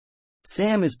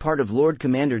Sam is part of Lord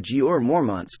Commander Georg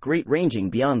Mormont's Great Ranging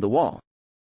Beyond the Wall.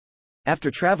 After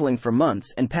traveling for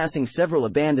months and passing several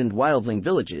abandoned wildling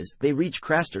villages, they reach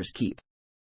Craster's keep.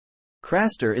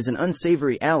 Craster is an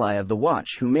unsavory ally of the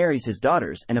Watch who marries his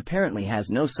daughters and apparently has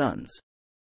no sons.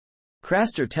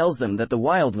 Craster tells them that the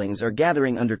wildlings are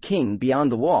gathering under King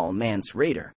Beyond the Wall Mance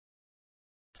Raider.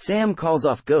 Sam calls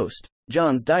off Ghost,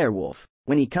 John's direwolf,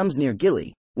 when he comes near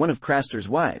Gilly, one of Craster's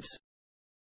wives.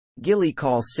 Gilly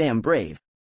calls Sam brave.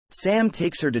 Sam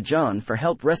takes her to John for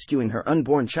help rescuing her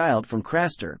unborn child from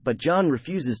Craster, but John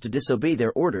refuses to disobey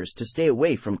their orders to stay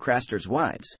away from Craster's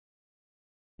wives.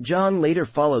 John later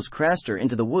follows Craster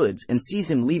into the woods and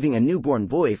sees him leaving a newborn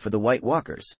boy for the White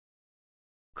Walkers.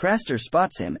 Craster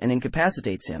spots him and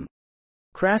incapacitates him.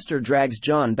 Craster drags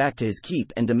John back to his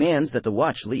keep and demands that the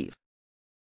Watch leave.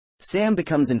 Sam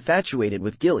becomes infatuated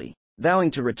with Gilly, vowing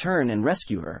to return and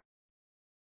rescue her.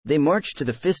 They march to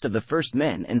the Fist of the First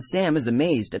Men and Sam is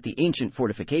amazed at the ancient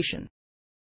fortification.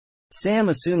 Sam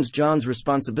assumes John's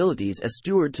responsibilities as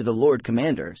steward to the Lord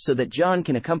Commander so that John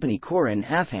can accompany Corin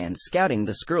Halfhand scouting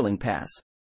the Skirling Pass.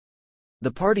 The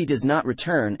party does not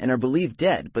return and are believed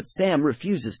dead, but Sam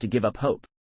refuses to give up hope.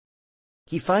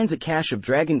 He finds a cache of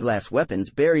dragonglass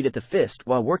weapons buried at the Fist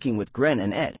while working with Gren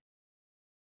and Ed.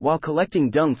 While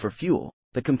collecting dung for fuel,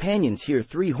 the companions hear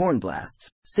 3 horn blasts,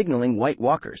 signaling White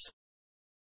Walkers.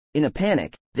 In a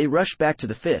panic, they rush back to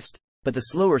the Fist, but the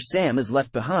slower Sam is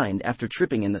left behind after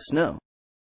tripping in the snow.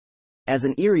 As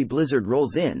an eerie blizzard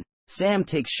rolls in, Sam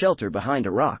takes shelter behind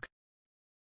a rock.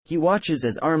 He watches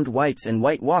as armed Whites and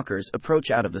White Walkers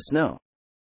approach out of the snow.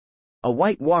 A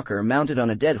White Walker mounted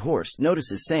on a dead horse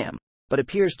notices Sam, but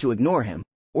appears to ignore him,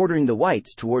 ordering the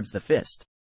Whites towards the Fist.